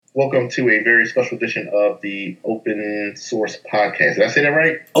Welcome to a very special edition of the Open Source Podcast. Did I say that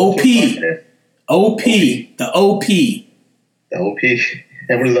right? OP. OP. The OP. The OP.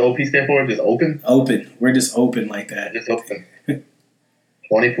 And what does the OP stand for? Just open? Open. We're just open like that. Just open.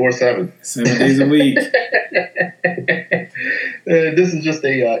 24/7. 7 days a week. This is just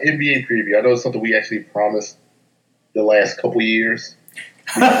a NBA preview. I know it's something we actually promised the last couple years.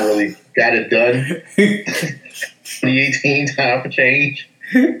 We really got it done. 2018, time for change.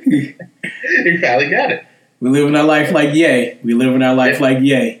 We finally got it. We living our life like yay. We living our life like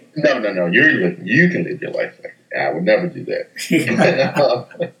yay. No. You can live your life like that. I would never do that.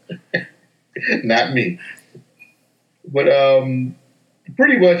 Not me. But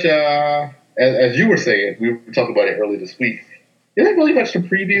pretty much, as you were saying, we were talking about it earlier this week. Is that really much to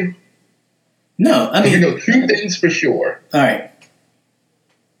preview? No, I mean, two things for sure. All right.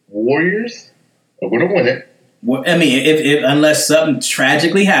 Warriors are going to win it. Well, I mean, if unless something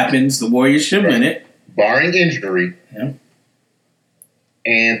tragically happens, the Warriors should win it, barring injury. Yeah.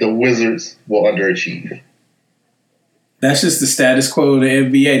 And the Wizards will underachieve. That's just the status quo of the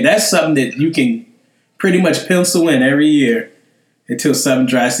NBA. That's something that you can pretty much pencil in every year until something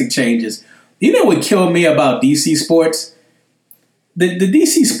drastic changes. You know what killed me about DC sports? The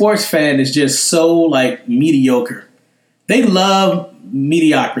DC sports fan is just so mediocre. They love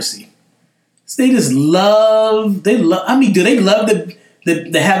mediocrity. They just love. I mean, do they love to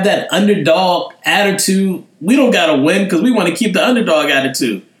have that underdog attitude? We don't gotta win because we want to keep the underdog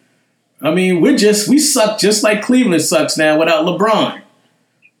attitude. I mean, we suck just like Cleveland sucks now without LeBron.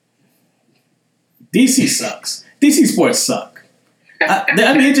 DC sucks. DC sports suck.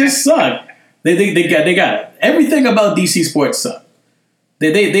 I mean, it just suck. They got everything about DC sports suck.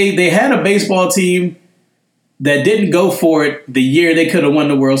 They had a baseball team that didn't go for it the year they could have won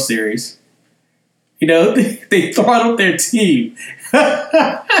the World Series. You know, they throttled their team.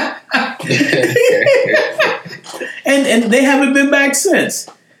 and they haven't been back since.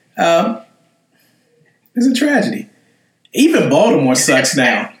 It's a tragedy. Even Baltimore sucks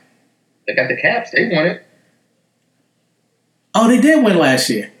now. They got the Caps. They won it. Oh, they did win last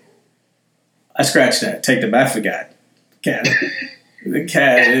year. I scratched that. Take them. I forgot. Caps. The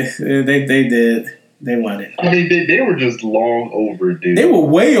Caps. They did. They won it. I mean, they were just long overdue. They were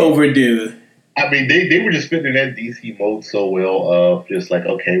way overdue. I mean, they were just fitting that DC mode so well of just like,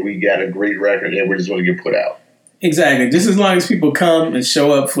 okay, we got a great record and we're just going to get put out. Exactly. Just as long as people come and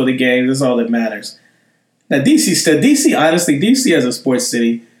show up for the game, that's all that matters. Now, DC, honestly, DC as a sports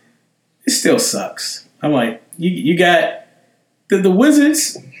city, it still sucks. I'm like, you got the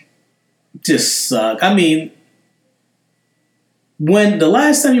Wizards just suck. I mean, when the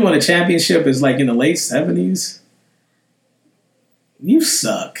last time you won a championship is like in the late 70s, you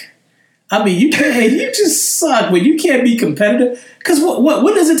suck. I mean, you just suck when you can't be competitive. Because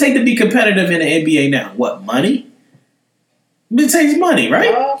what does it take to be competitive in the NBA now? What, money? It takes money, right?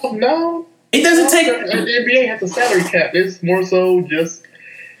 No. It doesn't take... The NBA has a salary cap. It's more so just...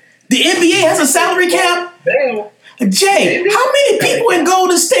 The NBA has a salary cap? Damn. Jay, how many people in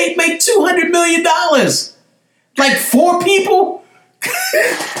Golden State make $200 million? Like 4 people?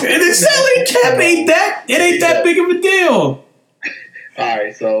 And the salary cap ain't that big of a deal. All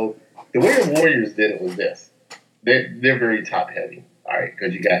right, so... The way the Warriors did it was this. They're very top-heavy, all right,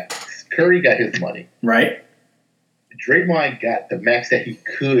 because you got Curry got his money. Right. Draymond got the max that he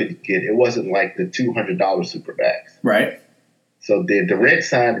could get. It wasn't like the $200 super max. Right. So Durant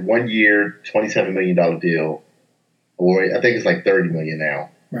signed 1 year, $27 million deal, or I think it's like $30 million now.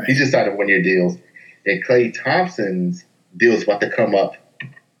 Right. He just signed a 1 year deals. And Klay Thompson's deal is about to come up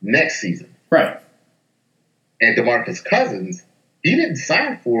next season. Right. And DeMarcus Cousins, he didn't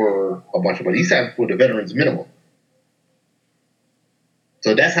sign for a bunch of money. He signed for the veterans minimum.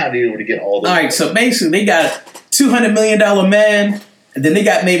 So that's how they were able to get all those. All right, so basically they got $200 million man, and then they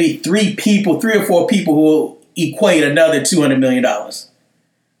got maybe 3 or 4 people who will equate another $200 million.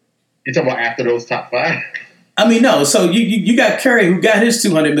 You're talking about after those top 5? I mean, no. So you got Curry who got his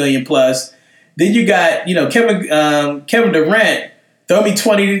 $200 million plus. Then you got, Kevin Durant, throw me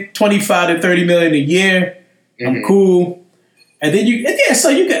 25 to 30 million a year. Mm-hmm. I'm cool. And then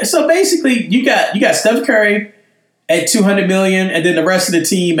so basically you got Steph Curry at $200 million, and then the rest of the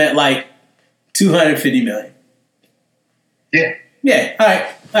team at like $250 million. Yeah. Yeah. All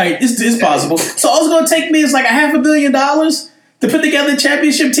right. It's possible. So all it's going to take me is like $500 million to put together a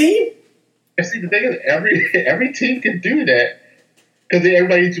championship team. And see, the thing is, every team can do that because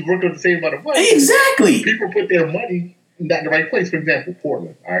everybody needs to work on the same amount of money. Exactly. People put their money not in the right place. For example,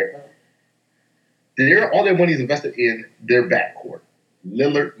 Portland. All right. All their money is invested in their backcourt.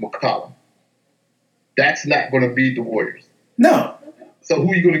 Lillard, McCollum. That's not going to beat the Warriors. No. So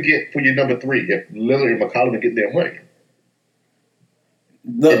who are you going to get for your number 3 if Lillard and McCollum are getting their money?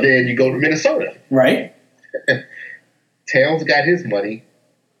 And then you go to Minnesota. Right. Towns got his money.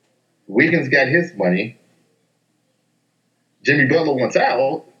 Wiggins got his money. Jimmy Butler wants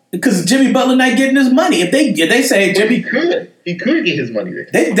out. Because Jimmy Butler not getting his money. If they say Jimmy, he could get his money there.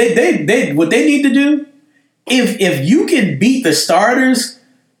 They what they need to do, if you can beat the starters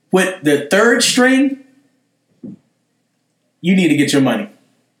with the third string, you need to get your money.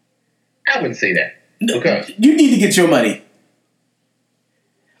 I wouldn't say that. Okay. You need to get your money.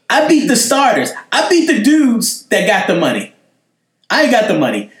 I beat the starters. I beat the dudes that got the money. I ain't got the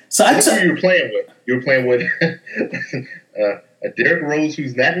money. So that's who you were playing with. You were playing with a Derrick Rose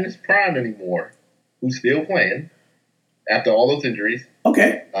who's not in his prime anymore, who's still playing after all those injuries.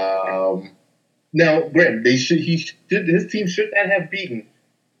 Okay. Now, granted, his team should not have beaten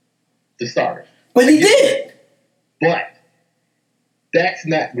the starters. But he did. But that's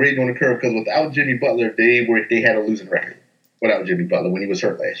not great on the curve because without Jimmy Butler, they had a losing record without Jimmy Butler when he was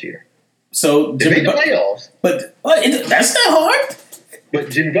hurt last year. So they made the playoffs. But that's not hard. But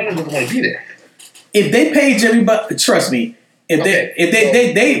Jimmy Butler doesn't want to be there. If they pay Jimmy Butler, trust me.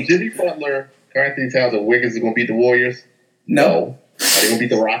 If Jimmy Butler, Karl-Anthony Towns, and Wiggins are going to beat the Warriors? No. Are they going to beat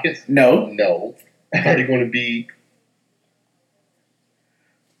the Rockets? No. No. Are they going to beat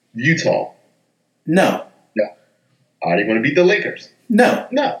Utah? No. No. Are they going to beat the Lakers? No.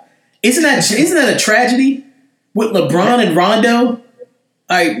 No. Isn't that a tragedy with LeBron and Rondo?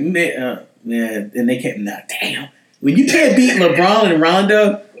 Man, and they can't. Nah, damn. When you can't beat LeBron and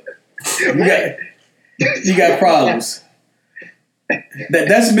Rondo, you got problems.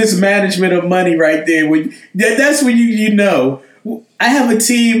 That's mismanagement of money right there. That's when you know. I have a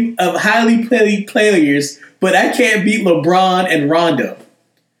team of highly paid players, but I can't beat LeBron and Rondo.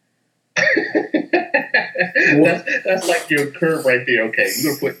 That's like your curve right there. Okay,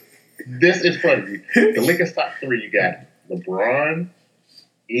 you're going to put this in front of you. The Lakers top 3, you got LeBron,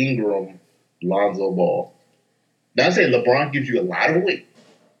 Ingram, Lonzo Ball. Now, I'm saying LeBron gives you a lot of weight,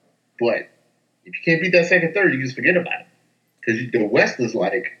 but if you can't beat that second, third, you just forget about it. Because the West is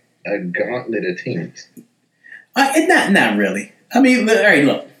like a gauntlet of teams. Not really. I mean, all right,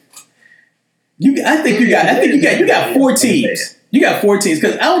 look. I think you got 4 teams. You got 4 teams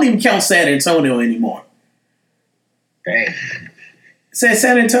because I don't even count San Antonio anymore. Dang.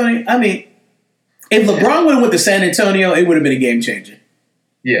 San Antonio. I mean, if LeBron would have went to San Antonio, it would have been a game changer.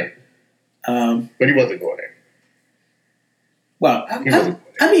 Yeah. But he wasn't going there. Well,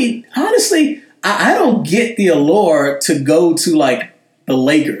 I mean, honestly, I don't get the allure to go to like the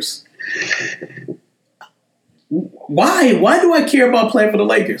Lakers. Why? Why do I care about playing for the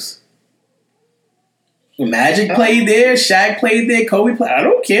Lakers? Magic played there, Shaq played there, Kobe played. I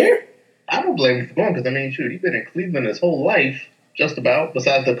don't care. I don't blame him for going because I mean, shoot, he's been in Cleveland his whole life, just about.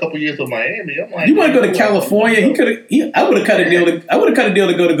 Besides the couple years with Miami, I'm like, you want to go to California? He could have. I would have cut a deal. I would have cut a deal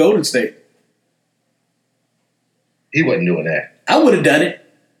to go to Golden State. He wasn't doing that. I would have done it.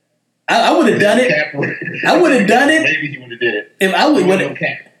 I would have done it. I would have done it. Maybe he would have did it. If I would.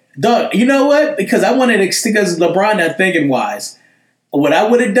 Dog, you know what? Because I wanted to, because LeBron not thinking wise. What I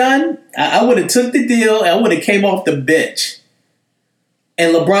would have done, I would have took the deal. I would have came off the bench,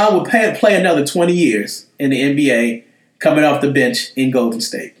 and LeBron would play another 20 years in the NBA, coming off the bench in Golden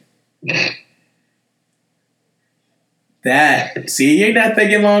State. You're not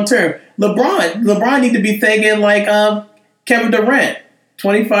thinking long term. LeBron need to be thinking like Kevin Durant,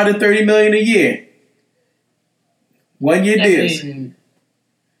 25 to 30 million a year, 1 year deals.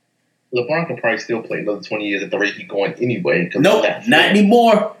 LeBron could probably still play another 20 years at the rate he's going anyway. Nope, not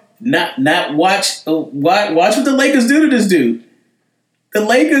anymore. Not watch what the Lakers do to this dude. The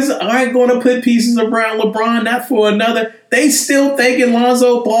Lakers aren't going to put pieces around LeBron, not for another. They still thinking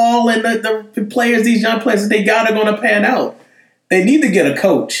Lonzo Ball and the players, these young players that they got are going to pan out. They need to get a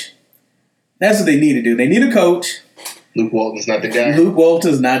coach. That's what they need to do. They need a coach. Luke Walton's not the guy. Luke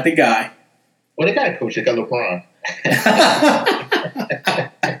Walton's not the guy. Well, they got a coach. They got LeBron.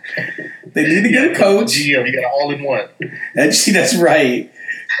 They need to get a coach. GM, you got an all-in-one. That's right.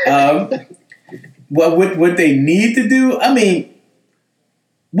 What they need to do, I mean,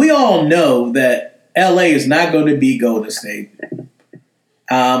 we all know that LA is not going to beat Golden State.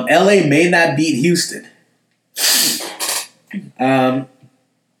 LA may not beat Houston. They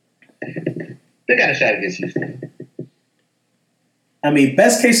got a shot against Houston. I mean,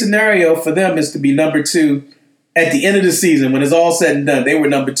 best case scenario for them is to be number 2 at the end of the season. When it's all said and done, they were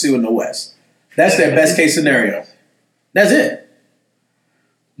number 2 in the West. That's their best case scenario. That's it.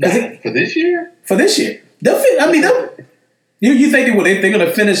 For this year? For this year. You think they're going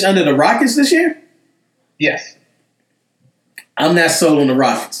to finish under the Rockets this year? Yes. I'm not sold on the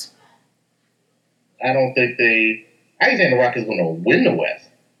Rockets. I don't think they. I ain't saying the Rockets going to win the West.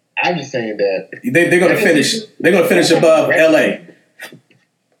 I'm just saying that they're going to finish. They're going to finish above LA.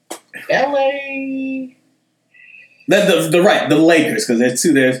 LA. The Lakers, because there's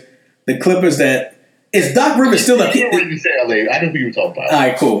two. There's the Clippers. That is Doc Rivers still a. You already said LA. I know who you were talking about. All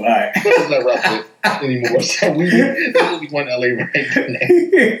right, cool. All right. Clippers not relevant anymore, so we won LA right now.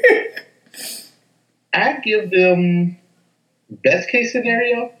 I give them best case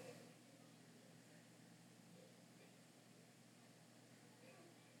scenario.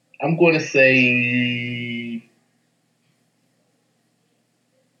 I'm going to say.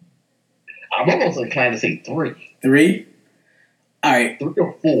 I'm almost inclined to say 3. 3? All right. 3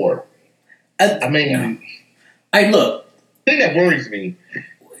 or 4. I mean, all right, look. The thing that worries me.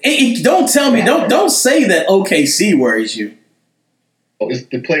 Don't tell me. Don't say that OKC worries you. Oh, it's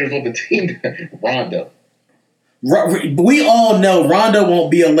the players on the team. Rondo. We all know Rondo won't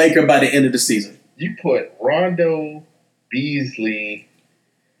be a Laker by the end of the season. You put Rondo, Beasley,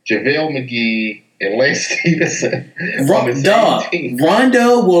 JaVale McGee, and Lance Stevenson on the same team.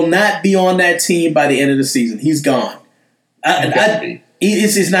 Rondo will not be on that team by the end of the season. He's gone.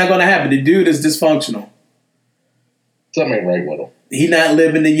 It's not going to happen. The dude is dysfunctional. Something ain't right with him. He not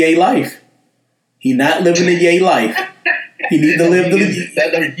living the yay life. He not living the yay life. He need to live the.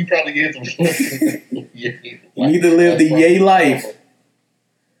 He probably is. He need to live the yay life.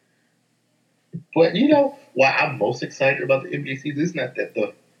 But you know why I'm most excited about the NBA season? It's not that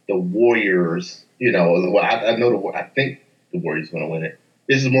the Warriors. You know, well, I know I think the Warriors are going to win it.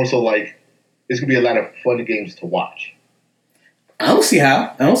 This is more so like it's going to be a lot of fun games to watch. I don't see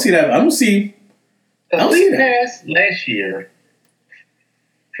how. I don't see that. I don't see that. Last year,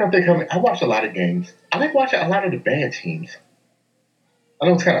 I'm trying to think I watched a lot of games. I like watching a lot of the bad teams. I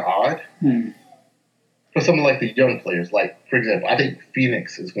know it's kind of odd for some of like the young players. Like, for example, I think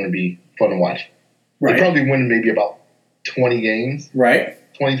Phoenix is going to be fun to watch. Right. They're probably winning maybe about 20 games. Right.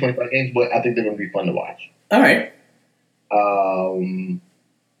 20, 25 games, but I think they're going to be fun to watch. All right.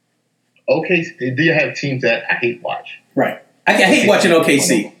 Okay, do you have teams that I hate watch? Right. I hate watching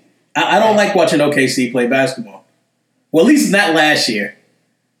OKC. I don't like watching OKC play basketball. Well, at least not last year.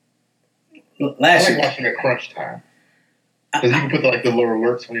 I like watching at crunch time. Because you can put the little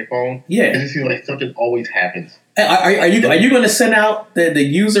alerts on your phone. Yeah. Because it seems like something always happens. Are you going to send out the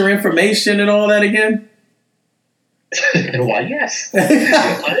user information and all that again? Why, yes.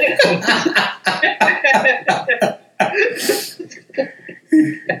 Yes, I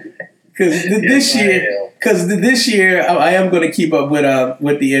am. Because this year I am going to keep up with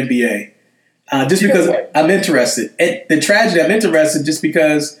the NBA, just because I'm interested. The tragedy, I'm interested just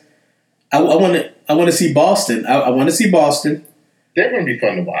because I want to see Boston. I want to see Boston. They're going to be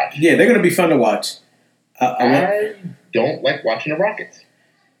fun to watch. Yeah, they're going to be fun to watch. I don't like watching the Rockets.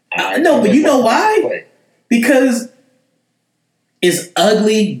 No, but you know why? Because it's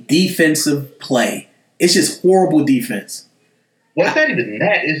ugly defensive play. It's just horrible defense. Well, it's not even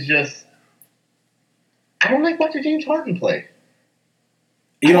that. It's just I don't like watching James Harden play.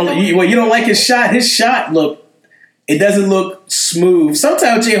 You don't like his shot. His shot it doesn't look smooth.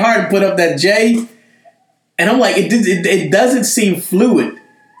 Sometimes James Harden put up that J, and I'm like, it doesn't seem fluid.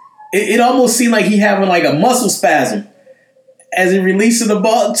 It almost seemed like he having like a muscle spasm as he releases the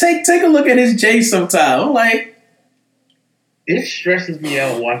ball. Take a look at his J sometime. I'm like, it stresses me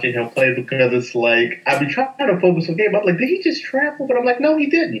out watching him play because it's like I be trying to focus on the game. I'm like, did he just travel? But I'm like, no, he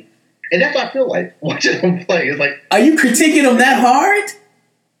didn't. And that's what I feel like watching him play. It's like, are you critiquing him that hard?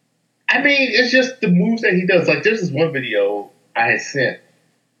 I mean, it's just the moves that he does. Like, there's this one video I had sent,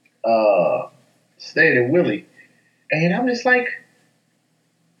 Stan and Willie, and I'm just like,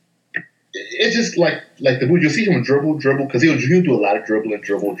 it's just like the move. You'll see him dribble, because he'll do a lot of dribble,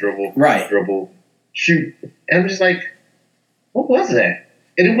 right, dribble, shoot, and I'm just like, what was that?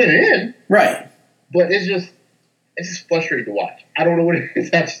 And it went in, right? But it's just frustrating to watch. I don't know what it is.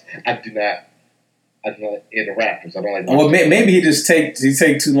 I do not in the Raptors. I don't like. Well, maybe he take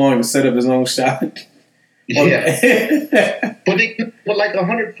too long to set up his own shot. Yeah, but they put like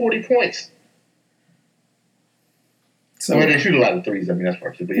 140 points. So they shoot a lot of threes. I mean, that's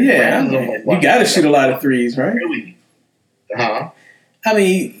part of it. You got to shoot a lot of threes, right? Really? Huh? I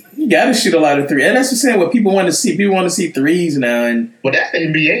mean, you got to shoot a lot of threes, and that's what I'm saying. What people want to see. People want to see threes now, but that's the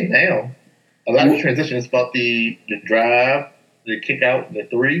NBA now. A lot of transition is about the drive, the kick out, the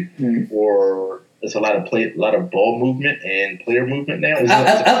three, or there's a lot of ball movement and player movement now.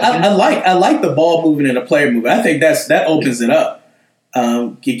 I like the ball movement and the player movement. I think that opens it up.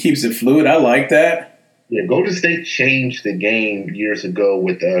 It keeps it fluid. I like that. Yeah, Golden State changed the game years ago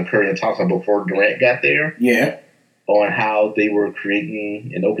with Curry and Thompson before Durant got there. Yeah. on how they were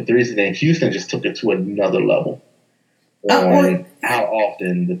creating and open threes, and then Houston just took it to another level on how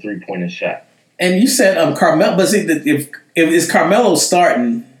often the 3-point is shot. And you said Carmelo, but see, if is Carmelo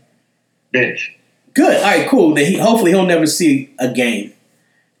starting bench, good, all right, cool. Then hopefully he'll never see a game.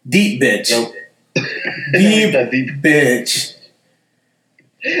 Deep bench, nope. deep bench,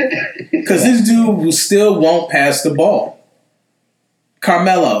 because this dude still won't pass the ball.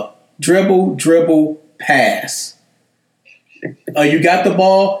 Carmelo, dribble, pass. You got the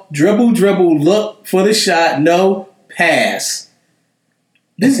ball, dribble, look for the shot, no, pass.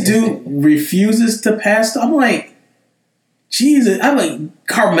 This dude refuses to pass. I'm like, Jesus. I'm like,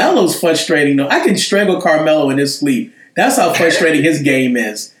 Carmelo's frustrating though. I can strangle Carmelo in his sleep. That's how frustrating his game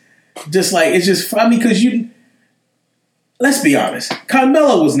is. Just like, it's just funny because let's be honest,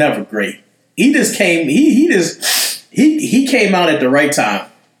 Carmelo was never great. He just came, he came out at the right time.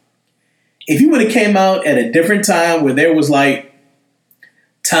 If he would have came out at a different time where there was like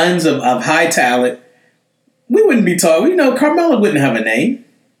tons of high talent, we wouldn't be talking. Carmelo wouldn't have a name.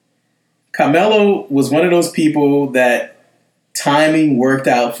 Carmelo was one of those people that timing worked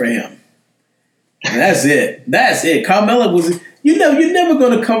out for him. And that's it. Carmelo was, you're never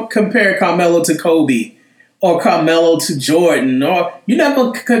going to compare Carmelo to Kobe or Carmelo to Jordan, or you're not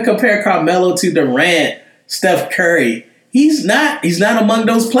going to compare Carmelo to Durant, Steph Curry. He's not among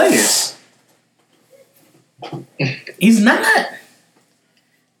those players. He's not.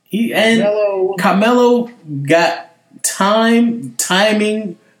 Carmelo got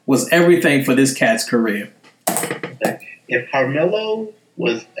timing was everything for this cat's career. If Carmelo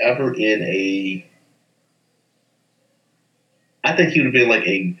was ever I think he would have been like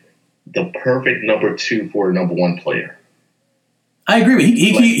the perfect number 2 for a number 1 player. I agree.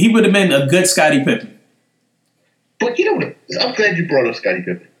 He would have been a good Scottie Pippen. But I'm glad you brought up Scottie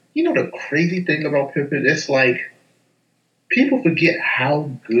Pippen. You know the crazy thing about Pippen? It's like people forget how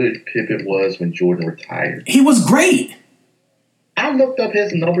good Pippen was when Jordan retired. He was great. I looked up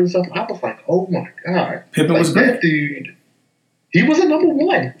his numbers and stuff. I was like, oh my God. Pippen was great. That dude, he was a number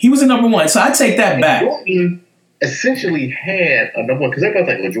 1. He was a number 1. So I take that back. Jordan essentially had a number 1 because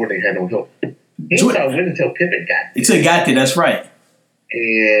everybody's like, well, Jordan had no help. He didn't start winning until Pippen got there. Until he got there, that's right.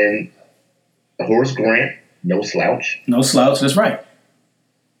 And Horace Grant, no slouch. No slouch, that's right.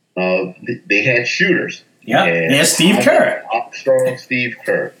 They had shooters. Yeah, and Steve Kerr. Strong Steve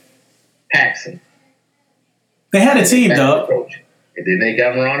Kerr. Paxson. They had a team, though. And then they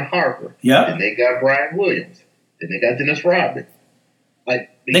got Ron Harper. Yeah. Then they got Brian Williams. Then they got Dennis Rodman.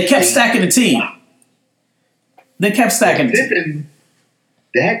 They kept stacking the team. Wow. They kept stacking the team. Pippen,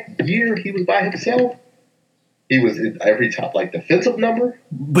 that year he was by himself, he was in every top defensive number.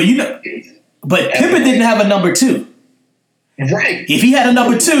 But Pippen didn't have a number 2. Right. If he had a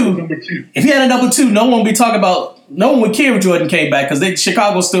number two, no one would care if Jordan came back because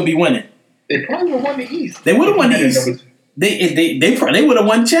Chicago would still be winning. They probably would have won the East. They would have won the East. They would have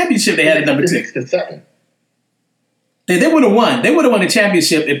won the championship. They had a number 2. 6 to 7. They would have won. They would have won the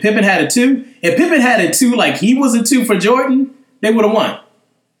championship if Pippen had a 2. If Pippen had a 2 like he was a 2 for Jordan, they would have won.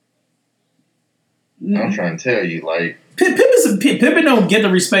 I'm trying to tell you, Pippen don't get the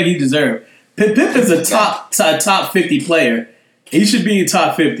respect he deserves. Pippen's a top 50 player. He should be in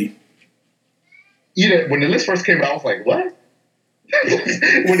top 50. When the list first came out, I was like, what?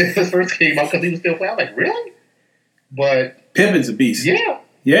 When the list first came out, because he was still playing, I was like, really? But Pippen's a beast.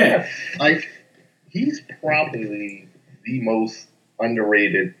 Yeah. He's probably the most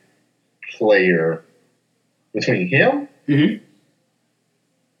underrated player between him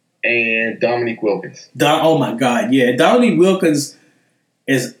and Dominique Wilkins. Oh my God, yeah. Dominique Wilkins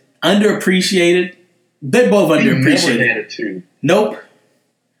is underappreciated. They're both underappreciated. He never had a 2. Nope.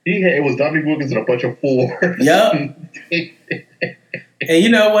 It was Dominique Wilkins and a bunch of 4s. Yep. And you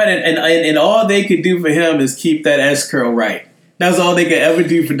know what? And all they could do for him is keep that S curl right. That's all they could ever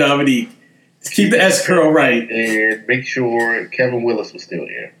do for Dominique. Just keep the S curl right. And make sure Kevin Willis was still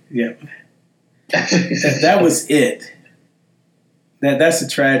there. Yep. That was it. That's a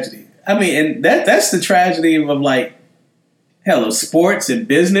tragedy. I mean, and that's the tragedy of sports and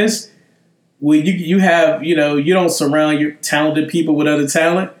business. When you have, you don't surround your talented people with other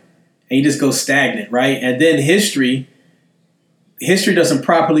talent and you just go stagnant, right? And then history doesn't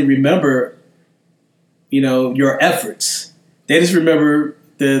properly remember, your efforts. They just remember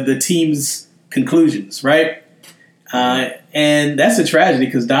the team's conclusions, right? And that's a tragedy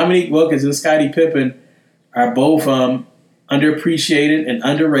because Dominique Wilkins and Scottie Pippen are both underappreciated and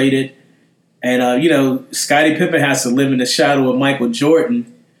underrated. And, Scottie Pippen has to live in the shadow of Michael Jordan.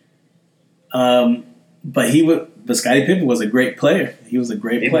 But But Scottie Pippen was a great player. He was a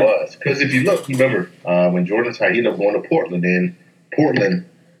great player. He was. Because if you look, remember, when Jordan retired, he ended up going to Portland. And Portland,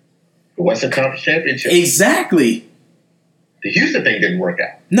 the Western Conference Championship. Exactly. The Houston thing didn't work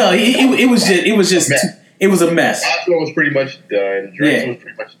out. No, it was a mess. Boston was pretty much done. Draymond was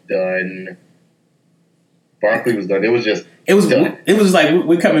pretty much done. Barkley was done. It was just done. It was like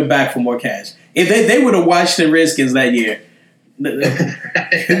we're coming back for more cash. If they would have watched the Redskins that year,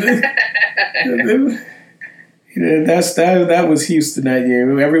 that was Houston that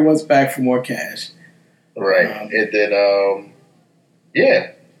year. Everyone's back for more cash. Right, and then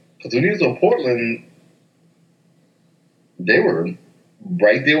because when he was in Portland, they were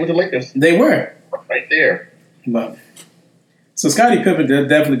right there with the Lakers. They were right there. But, so Scottie Pippen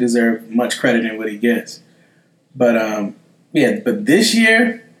definitely deserves much credit in what he gets. But but this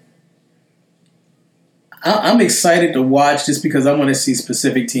year, I'm excited to watch just because I want to see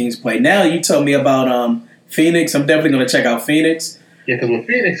specific teams play. Now you told me about Phoenix. I'm definitely going to check out Phoenix. Yeah, because with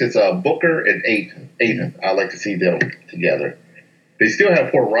Phoenix, it's Booker and Ayton. I like to see them together. They still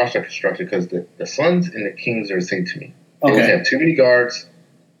have poor roster construction because the Suns and the Kings are the same to me. They always have too many guards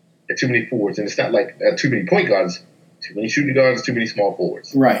and too many forwards. And it's not like too many point guards, too many shooting guards, too many small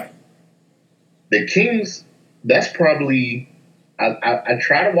forwards. Right. The Kings, that's probably, I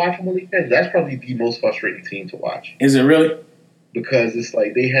try to watch them on defense. That's probably the most frustrating team to watch. Is it really? Because it's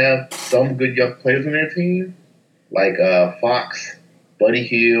like they have some good young players on their team, like Fox, Buddy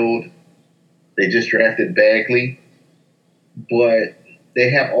Hield. They just drafted Bagley. But they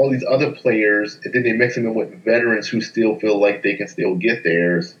have all these other players, and then they mix them in with veterans who still feel like they can still get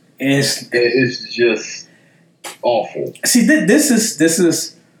theirs. It's just awful. See, this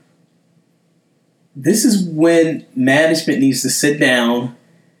is when management needs to sit down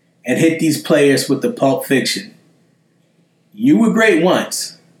and hit these players with the Pulp Fiction. You were great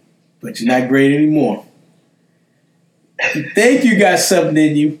once, but you're not great anymore. You think you got something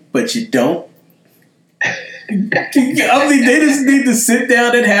in you, but you don't. I mean, they just need to sit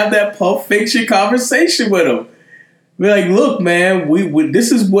down and have that Pulp Fiction conversation with them. Be like, look, man, this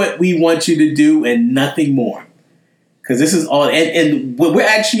is what we want you to do and nothing more. Because this is all, and what we're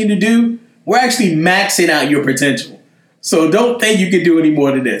asking you to do, we're actually maxing out your potential. So don't think you can do any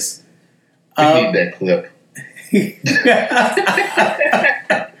more than this. I need that clip. I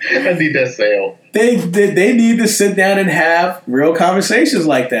need that sale. They need to sit down and have real conversations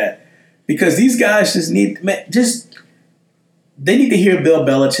like that. Because these guys they need to hear Bill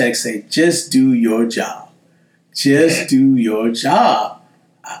Belichick say, just do your job. Just do your job.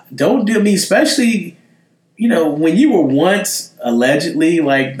 Don't do me, especially, when you were once allegedly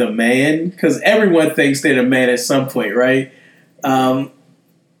like the man, because everyone thinks they're the man at some point, right? It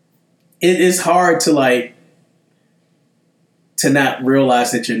is hard to not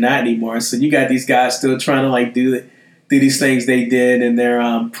realize that you're not anymore. So you got these guys still trying to do these things they did in their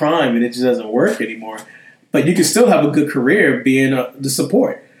prime, and it just doesn't work anymore. But you can still have a good career being the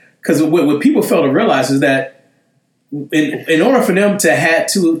support. Because what people fail to realize is that in order for them to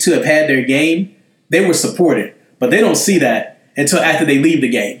have had their game, they were supported. But they don't see that until after they leave the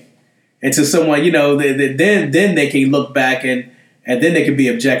game. Until someone, then they can look back and then they can be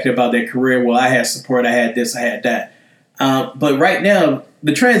objective about their career. Well, I had support, I had this, I had that. But right now,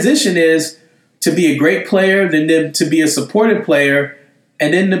 the transition is to be a great player, then to be a supported player,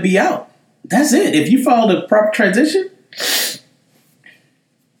 and then to be out. That's it. If you follow the proper transition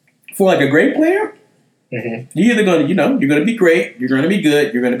for a great player, you're either going to, you're going to be great, you're going to be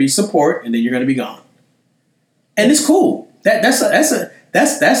good, you're going to be support, and then you're going to be gone. And it's cool. That's a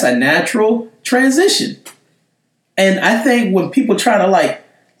natural transition. And I think when people try to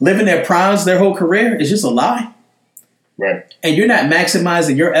live in their primes their whole career, it's just a lie. Right. And you're not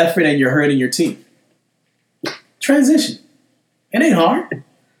maximizing your effort and you're hurting your team. Transition. It ain't hard.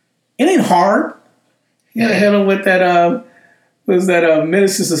 It ain't hard. You gotta handle with that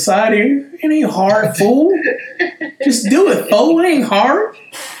Menace to Society. It ain't hard, fool. Just do it, fool. It ain't hard.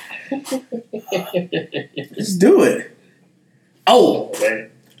 Just do it. Oh.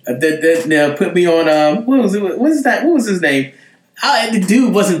 Now put me on what was it? What is that? What was his name? The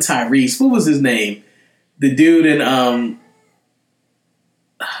dude wasn't Tyrese. What was his name? The dude in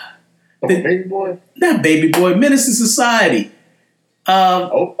Baby Boy? Not Baby Boy, Menace to Society.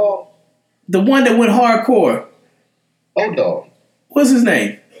 The one that went hardcore. Dog. What's his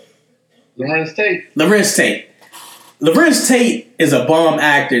name? Lawrence Tate. Lawrence Tate. Lawrence Tate is a bomb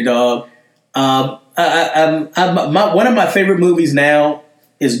actor, dog. One of my favorite movies now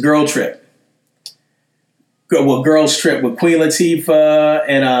is Girl Trip. Girls Trip with Queen Latifah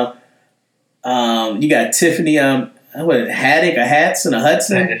and you got Tiffany Haddish or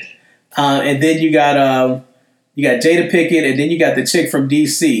Hudson. And then you got You got Jada Pinkett, and then you got the chick from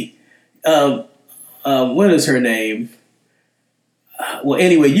DC. What is her name? Well,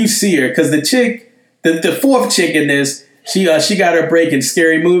 anyway, you see her because the chick, the fourth chick in this, she got her break in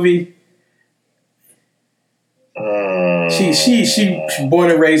Scary Movie. She born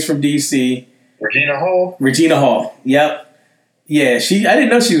and raised from DC. Regina Hall. Regina Hall. Yep. Yeah. I didn't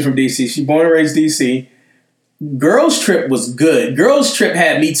know she was from DC. She born and raised DC. Girls Trip was good. Girls Trip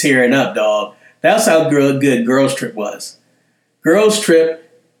had me tearing up, dog. That's how good Girls Trip was. Girls Trip.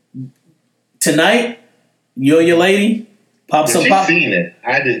 Tonight, you and your lady pop some pop. She's seen it.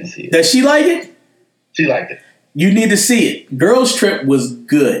 I didn't see it. Does she like it? She liked it. You need to see it. Girls Trip was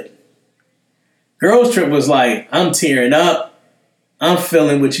good. Girls Trip was like, I'm tearing up. I'm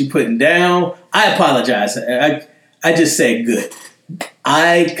feeling what you putting down. I apologize. I just said good.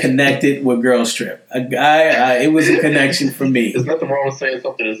 I connected with Girls Trip. It was a connection for me. There's nothing wrong with saying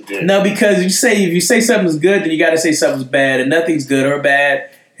something is good. No, because if you say something's good, then you got to say something's bad, and nothing's good or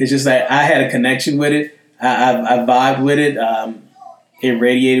bad. It's just like I had a connection with it. I vibed with it. It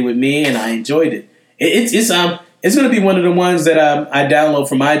radiated with me, and I enjoyed it. It's going to be one of the ones that I download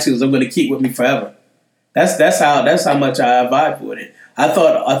from iTunes. I'm going to keep with me forever. That's how much I vibe with it. I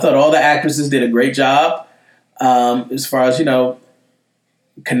thought all the actresses did a great job as far as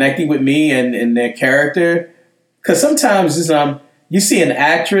connecting with me and their character. Because sometimes you see an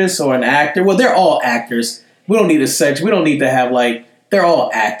actress or an actor. Well, they're all actors. We don't need a sex. We don't need to have they're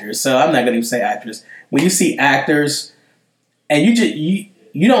all actors. So I'm not going to even say actress. When you see actors and you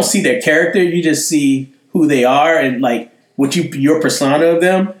don't see their character, you just see who they are and your persona of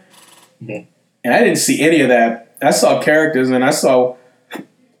them. Mm-hmm. And I didn't see any of that. I saw characters and I saw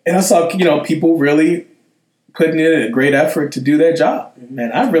people really putting in a great effort to do their job.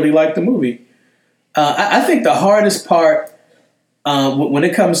 Man, I really liked the movie. I think the hardest part when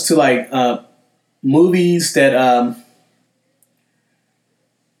it comes to movies that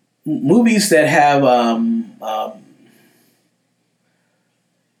have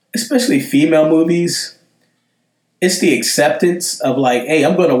especially female movies, it's the acceptance of hey,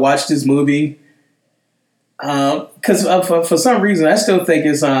 I'm going to watch this movie. Because for some reason, I still think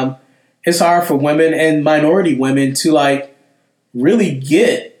it's hard for women and minority women to really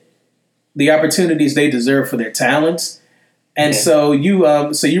get the opportunities they deserve for their talents. And so you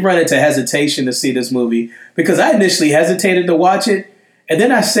run into hesitation to see this movie because I initially hesitated to watch it. And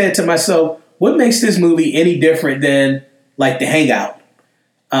then I said to myself, what makes this movie any different than The Hangout?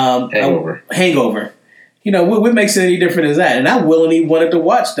 Hangover. What makes it any different as that? And I willingly wanted to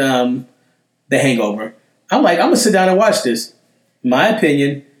watch The Hangover. I'm I'm going to sit down and watch this. My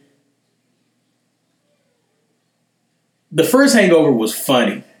opinion, the first Hangover was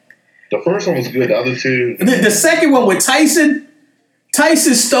funny. The first one was good. The other two... The second one with Tyson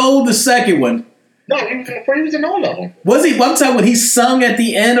stole the second one. No, he was in all of them. Was he? One time when he sung at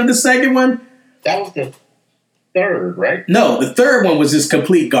the end of the second one? That was the third, right? No, the third one was just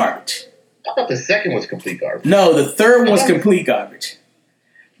complete garbage. I thought the second was complete garbage. No, the third one was complete garbage.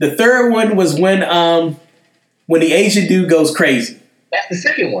 The third one was when the Asian dude goes crazy. That's the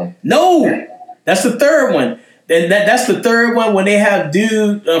second one. No, that's the third one. And that's the third one when they have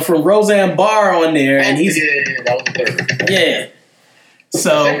dude from Roseanne Barr on there, and he's that was the third. Yeah.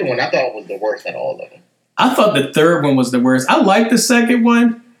 So the second one I thought was the worst out of all of them. I thought the third one was the worst. I liked the second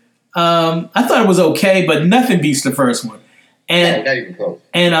one. I thought it was okay, but nothing beats the first one. And no, not even close.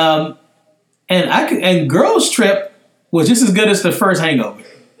 And Girls Trip was just as good as the first Hangover.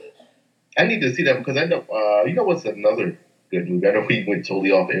 I need to see that because I know what's another good movie. I know we went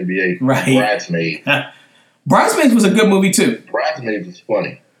totally off the NBA. Right. Bridesmaids. Bridesmaids was a good movie too. Bridesmaids was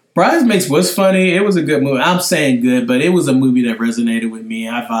funny. Bridesmaids was funny. It was a good movie. I'm saying good, but it was a movie that resonated with me.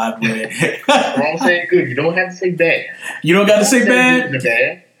 I vibed with it. I'm saying good. You don't have to say bad. You don't got to say bad?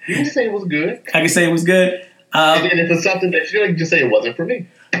 Bad. You can say it was good. I can say it was good. And if it's something that you like, just say it wasn't for me.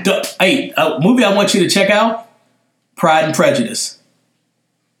 Hey, a movie I want you to check out, Pride and Prejudice.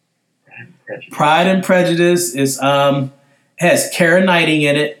 Pride and Prejudice is has Keira Knighting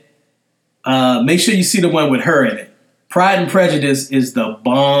in it. Make sure you see the one with her in it. Pride and Prejudice is the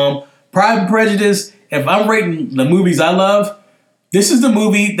bomb. Pride and Prejudice, if I'm rating the movies I love, this is the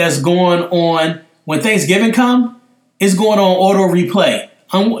movie that's going on when Thanksgiving come. It's going on auto replay.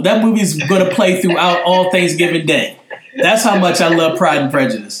 That movie's going to play throughout all Thanksgiving Day. That's how much I love Pride and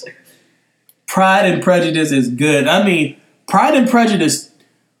Prejudice. Pride and Prejudice is good. I mean, Pride and Prejudice,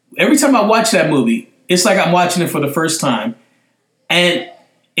 every time I watch that movie, it's like I'm watching it for the first time. And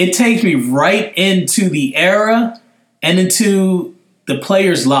it takes me right into the era and into the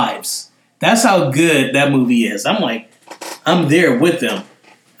players' lives. That's how good that movie is. I'm there with them.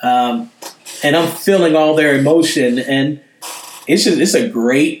 and I'm feeling all their emotion, and it's a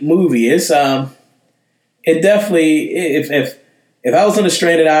great movie. It definitely, if I was on a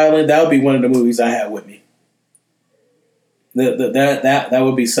stranded island, that would be one of the movies I had with me. That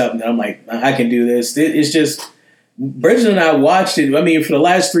would be something that I'm like, I can do this. It's just, Bridget and I watched it. I mean, for the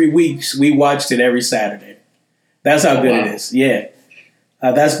last 3 weeks, we watched it every Saturday. That's how good it is. Yeah.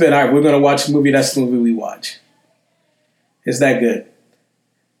 That's been all right. We're going to watch a movie. That's the movie we watch. It's that good.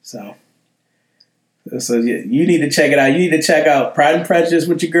 So yeah, you need to check it out. You need to check out Pride and Prejudice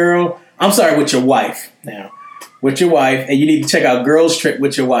with your girl. I'm sorry, with your wife now. With your wife. And you need to check out Girls Trip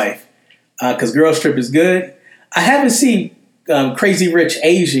with your wife. Because Girls Trip is good. I haven't seen Crazy Rich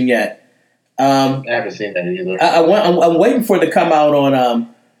Asian yet. I haven't seen that either. I'm waiting for it to come out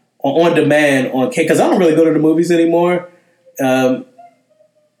on demand because I don't really go to the movies anymore.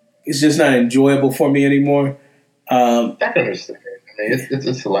 It's just not enjoyable for me anymore. I can understand. I mean,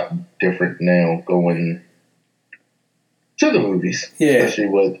 it's a lot different now going to the movies, especially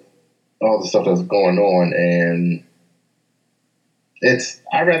with all the stuff that's going on. And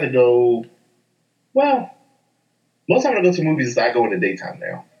I'd rather go. Well, most time I go to movies, I go in the daytime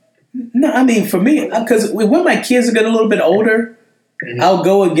now. No, I mean, for me, because when my kids are getting a little bit older, I'll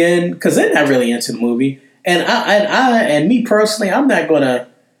go again because they're not really into the movie. And me personally, I'm not going to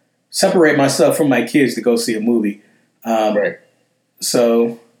separate myself from my kids to go see a movie. Right.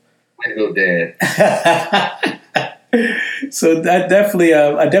 So. Way to go, Dad. So I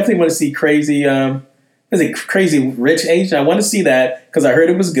definitely want to see Crazy Rich Asian? I want to see that because I heard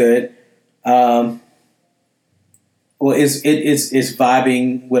it was good. Well, it's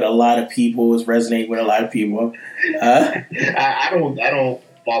vibing with a lot of people. It's resonating with a lot of people. I don't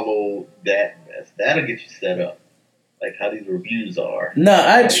follow that mess. That'll get you set up, like how these reviews are. No,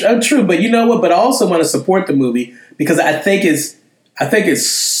 I'm true, but you know what? But I also want to support the movie because I think it's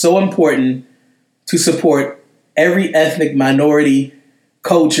so important to support every ethnic minority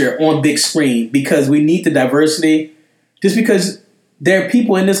culture on big screen because we need the diversity. Just because there are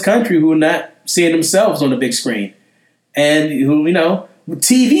people in this country who are not seeing themselves on the big screen. And who,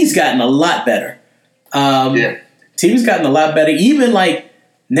 TV's gotten a lot better. TV's gotten a lot better. Even like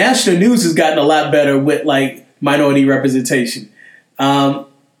national news has gotten a lot better with like minority representation. But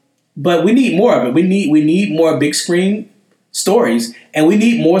we need more of it. We need more big screen stories, and we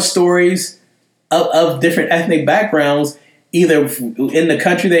need more stories of different ethnic backgrounds, either in the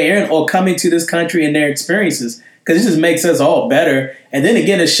country they're in or coming to this country and their experiences. Because it just makes us all better. And then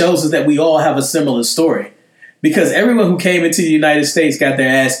again, it shows us that we all have a similar story. Because everyone who came into the United States got their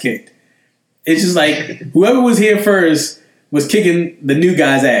ass kicked. It's just like whoever was here first was kicking the new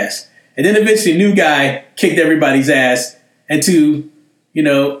guy's ass. And then eventually new guy kicked everybody's ass into,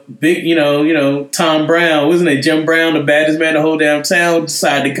 big, Tom Brown. Wasn't it Jim Brown, the baddest man in the whole damn town,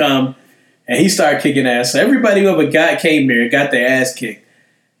 decided to come and he started kicking ass. So everybody who ever came here got their ass kicked.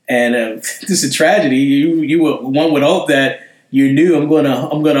 And this is a tragedy. One would hope that you knew I'm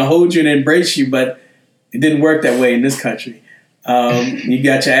gonna hold you and embrace you, but it didn't work that way in this country. You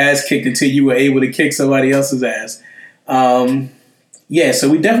got your ass kicked until you were able to kick somebody else's ass. So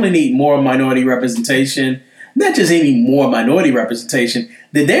we definitely need more minority representation. Not just any more minority representation.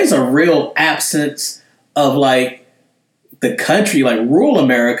 That there's a real absence of like the country, like rural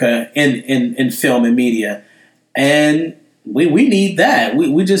America in film and media. And we need that.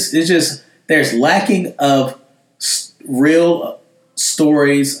 There's lacking of real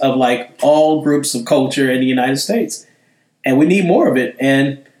stories of like all groups of culture in the United States, and we need more of it.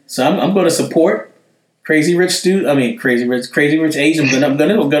 And so I'm going to support Crazy Rich Asian. I'm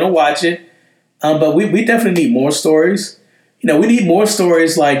gonna watch it. But we definitely need more stories. We need more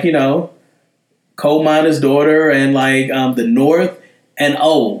stories like Coal Miner's Daughter and like The North and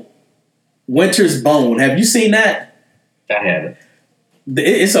Winter's Bone. Have you seen that? I haven't.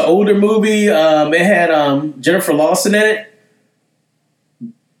 It's an older movie. It had Jennifer Lawson in it.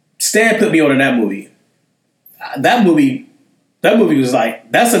 Stan put me on in that movie. That movie was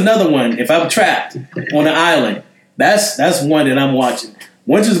like, that's another one. If I'm trapped on an island, that's one that I'm watching.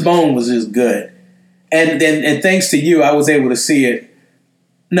 Winter's Bone was just good, and thanks to you, I was able to see it.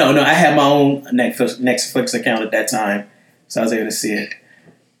 No, I had my own Netflix account at that time, so I was able to see it.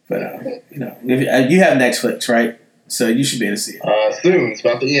 But if you have Netflix, right? So you should be able to see it. Soon, it's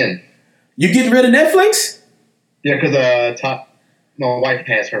about to end. You getting rid of Netflix? Yeah, because my wife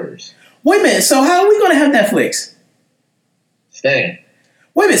has hers. Wait a minute. So how are we going to have Netflix? Stan.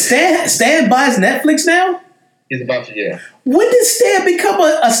 Wait a minute. Stan buys Netflix now? He's about to, yeah. When did Stan become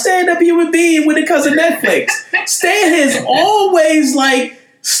a stand-up human being when it comes to Netflix? Stan has always like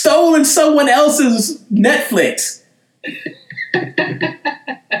stolen someone else's Netflix.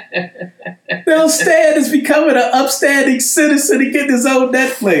 No, Stan is becoming an upstanding citizen to get his own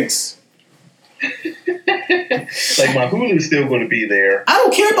Netflix. Like my Hulu's still going to be there. I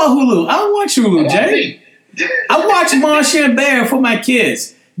don't care about Hulu. I don't watch Hulu, Jay. I watch Marsh and Bear for my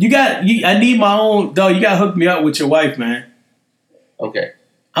kids. I need my own, dog. You got to hook me up with your wife, man. Okay.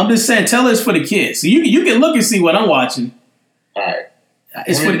 I'm just saying, tell her it's for the kids. So you can look and see what I'm watching. All right.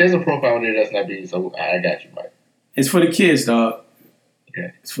 There's a profile on there that's not being, so I got you, Mike. It's for the kids, dog.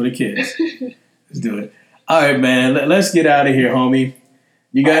 Okay. It's for the kids. Let's do it. All right, man. Let's get out of here, homie.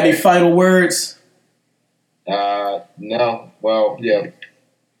 You got any final words? No. Well, yeah.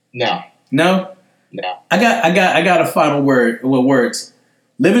 No. No? No. I got a final word. Well, words.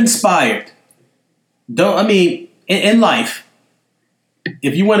 Live inspired. In life,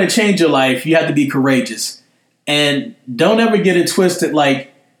 if you want to change your life, you have to be courageous. And don't ever get it twisted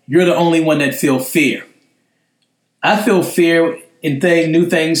like you're the only one that feel fear. I feel fear in new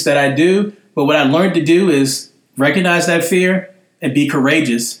things that I do, but what I learned to do is recognize that fear and be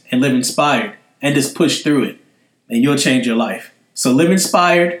courageous and live inspired and just push through it, and you'll change your life. So live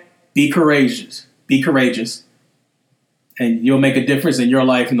inspired, be courageous, and you'll make a difference in your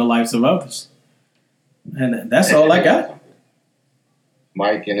life and the lives of others. And that's all I got.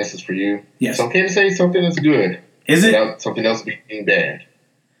 Mike, and this is for you. Yes. It's okay to say something that's good. Is it? Without something else being bad.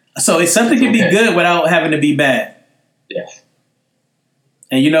 So it's something can be good without having to be bad. Yes.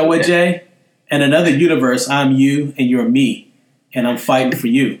 And you know what, Jay? In another universe, I'm you and you're me. And I'm fighting for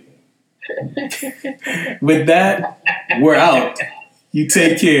you. With that, we're out. You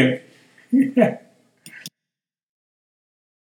take care.